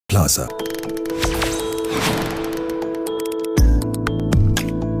Plaza.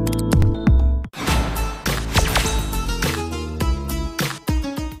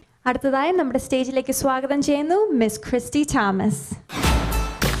 അടുത്തതായി നമ്മുടെ സ്റ്റേജിലേക്ക് സ്വാഗതം ചെയ്യുന്നു miss Christy Thomas.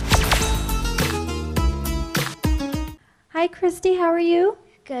 Hi Christy, how are you?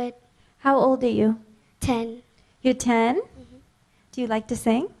 Good. How old are you? 10. You're 10? Do you like to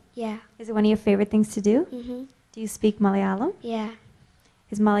sing? Yeah. Is it one of your favorite things to do? Do you speak Malayalam? Yeah.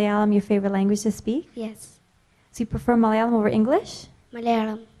 Is Malayalam your favorite language to speak? Yes. So you prefer Malayalam over English?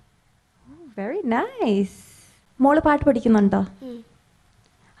 Malayalam. Oh, very nice. മോള് പാട്ട് പഠിക്കുന്നുണ്ടോ?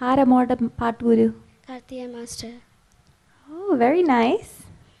 ആരാ മോളുടെ പാട്ടുഗുരു? Karthikeya master. Oh, very nice.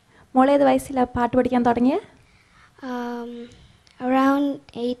 മോള് ഏത് വയസ്സിലാണ് പാട്ട് പഠിക്കാൻ തുടങ്ങിയത്? Around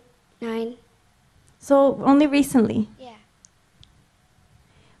 8, 9. So only recently? Yeah.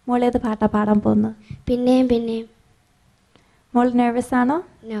 മോള് ഏത് പാട്ടാ പാടാൻ പോകുന്നത്? പിന്നെയും പിന്നെയും. മോൾ നെർവസ് ആണോ?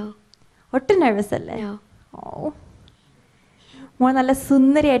 No. ഒട്ടും നെർവസ് അല്ലേ? No. Oh. മോൾ നല്ല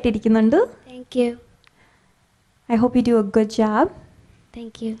സുന്ദരിയായിട്ടിരിക്കുന്നുണ്ട്. Thank you. I hope you do a good job.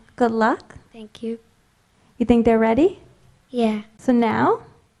 Thank you. Good luck. Thank you. You think they're ready? Yeah. So now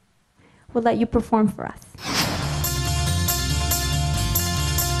we'll let you perform for us.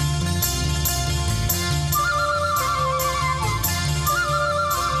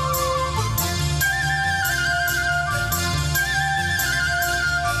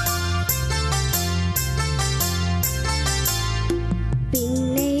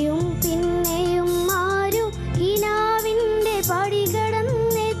 പിന്നെയും പിന്നെയും ആരു കിനാവിൻ്റെ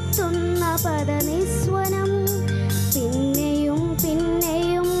പടികടന്നെത്തുന്ന പദനിസ്വനം. പിന്നെയും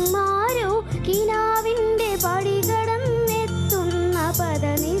പിന്നെയും ആരു കിനാവിൻ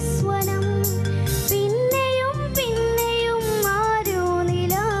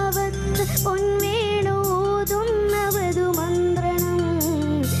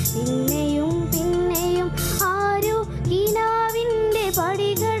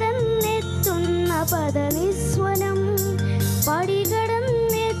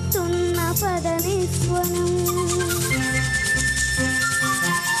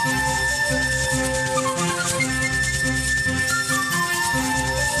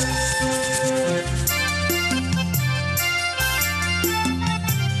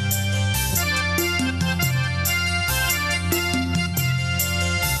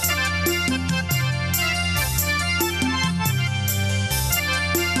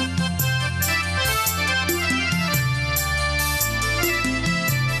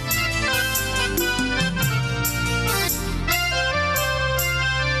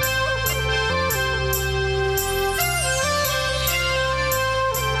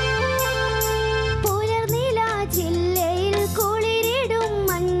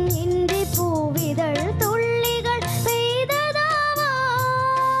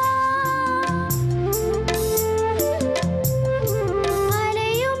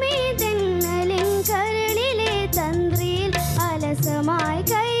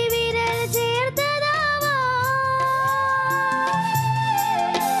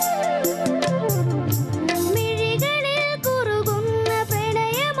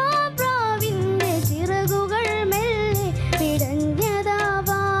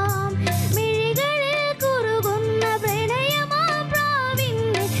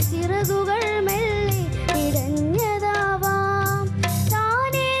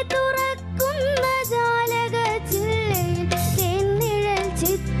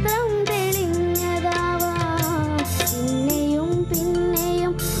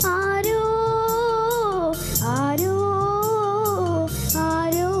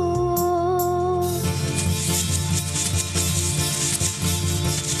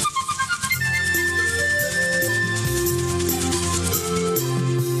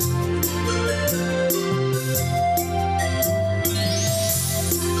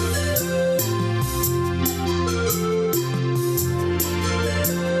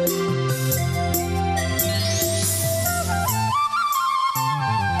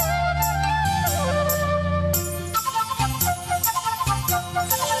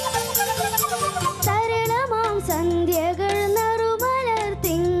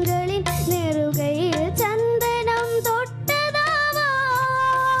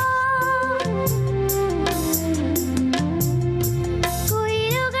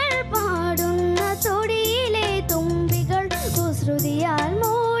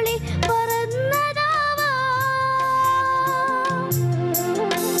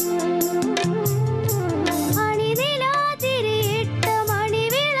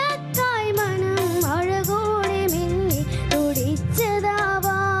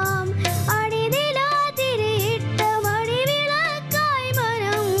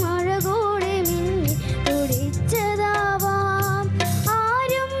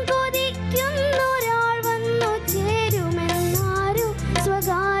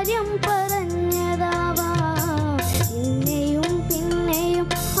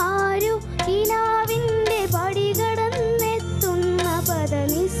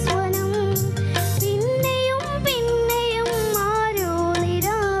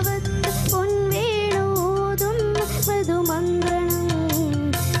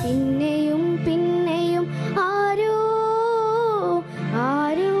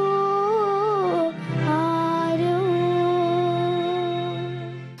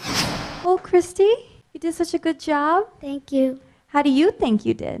a good job. Thank you. How do you think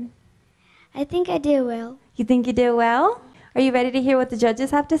you did? I think I did well. You think you did well? Are you ready to hear what the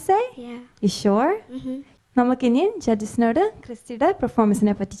judges have to say? Yeah. You sure? Mm-hmm. നമുക്കിനി ജഡ്ജസിനോട് ക്രിസ്റ്റിയുടെ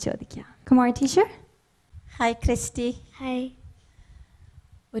പെർഫോമൻസിനെ പറ്റി ചോദിക്കാം. Come on, teacher. Hi Christy. Hi.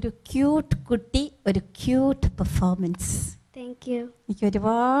 ഒരു cute കുട്ടി, ഒരു cute performance. Thank you. എനിക്ക്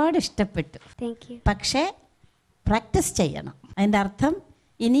ഒരുപാട് ഇഷ്ടപ്പെട്ടു. Thank you. പക്ഷേ പ്രാക്ടീസ് ചെയ്യണം. അതിൻ്റെ അർത്ഥം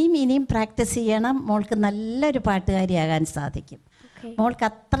ഇനിയും പ്രാക്ടീസ് ചെയ്യണം. മോൾക്ക് നല്ലൊരു പാട്ടുകാരിയാകാൻ സാധിക്കും. Okay. മോൾക്ക്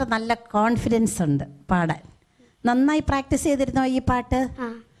അത്ര നല്ല കോൺഫിഡൻസ് ഉണ്ട് പാടാൻ. നന്നായി പ്രാക്ടീസ് ചെയ്തിരുന്നോ ഈ പാട്ട്?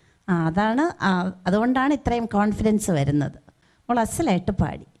 അതാണ് അതുകൊണ്ടാണ് ഇത്രയും കോൺഫിഡൻസ് വരുന്നത്. മോൾ അസലായിട്ട്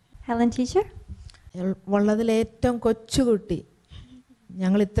പാടി. Helen, teacher. ഉള്ളതിലേറ്റവും കൊച്ചുകുട്ടി.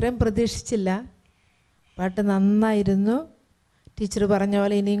 ഞങ്ങൾ ഇത്രയും പ്രതീക്ഷിച്ചില്ല. പാട്ട് നന്നായിരുന്നു. ടീച്ചർ പറഞ്ഞ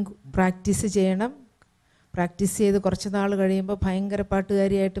പോലെ ഇനിയും പ്രാക്ടീസ് ചെയ്യണം. പ്രാക്ടീസ് ചെയ്ത് കുറച്ച് നാൾ കഴിയുമ്പോൾ ഭയങ്കര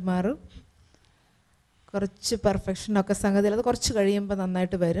പാട്ടുകാരിയായിട്ട് മാറും. കുറച്ച് പെർഫെക്ഷനൊക്കെ സംഗതിയിൽ അത് കുറച്ച് കഴിയുമ്പോൾ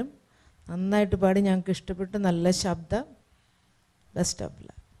നന്നായിട്ട് വരും. നന്നായിട്ട് പാടി, ഞങ്ങൾക്ക് ഇഷ്ടപ്പെട്ടു. നല്ല ശബ്ദം. Best of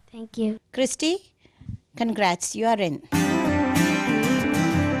luck. Thank you. Christy, congrats, you are in.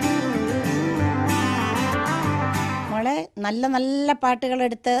 മോളെ നല്ല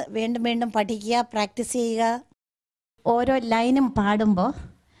പാട്ടുകളെടുത്ത് വീണ്ടും പഠിക്കുക, പ്രാക്ടീസ് ചെയ്യുക. ഓരോ ലൈനും പാടുമ്പോൾ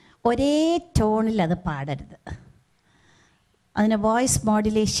ഒരേ ടോണിൽ അത് പാടരുത്. അതിന് വോയിസ്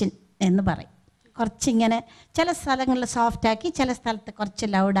മോഡുലേഷൻ എന്ന് പറയും. കുറച്ചിങ്ങനെ ചില സ്ഥലങ്ങളിൽ സോഫ്റ്റാക്കി, ചില സ്ഥലത്ത് കുറച്ച്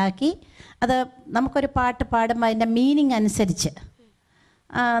ലൗഡാക്കി. അത് നമുക്കൊരു പാട്ട് പാടുമ്പോൾ അതിൻ്റെ മീനിങ് അനുസരിച്ച്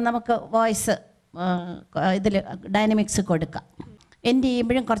നമുക്ക് വോയിസ് ഇതിൽ ഡൈനമിക്സ് കൊടുക്കാം. എൻ്റെ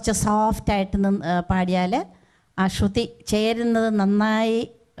ചെയ്യുമ്പോഴും കുറച്ച് സോഫ്റ്റായിട്ട് പാടിയാൽ ആ ശ്രുതി ചേരുന്നത് നന്നായി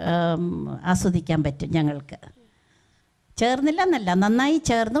ആസ്വദിക്കാൻ പറ്റും ഞങ്ങൾക്ക്. ചേർന്നില്ല എന്നല്ല, നന്നായി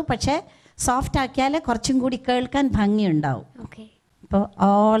ചേർന്നു. പക്ഷേ സോഫ്റ്റ് ആക്കിയാൽ കുറച്ചും കൂടി കേൾക്കാൻ ഭംഗിയുണ്ടാവും. Okay. അപ്പോൾ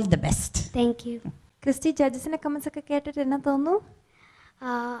all the best. Thank you. Christy, ജഡ്ജസിൻ്റെ comments ഒക്കെ കേട്ടിട്ട് എന്നാ തോന്നുന്നു?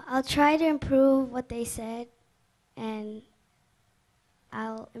 I'll try to improve what they said, and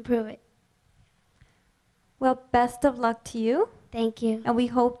I'll improve it. Well, best of luck to you. Thank you. And we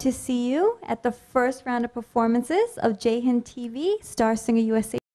hope to see you at the first round of performances of JAIHIND TV Star Singer USA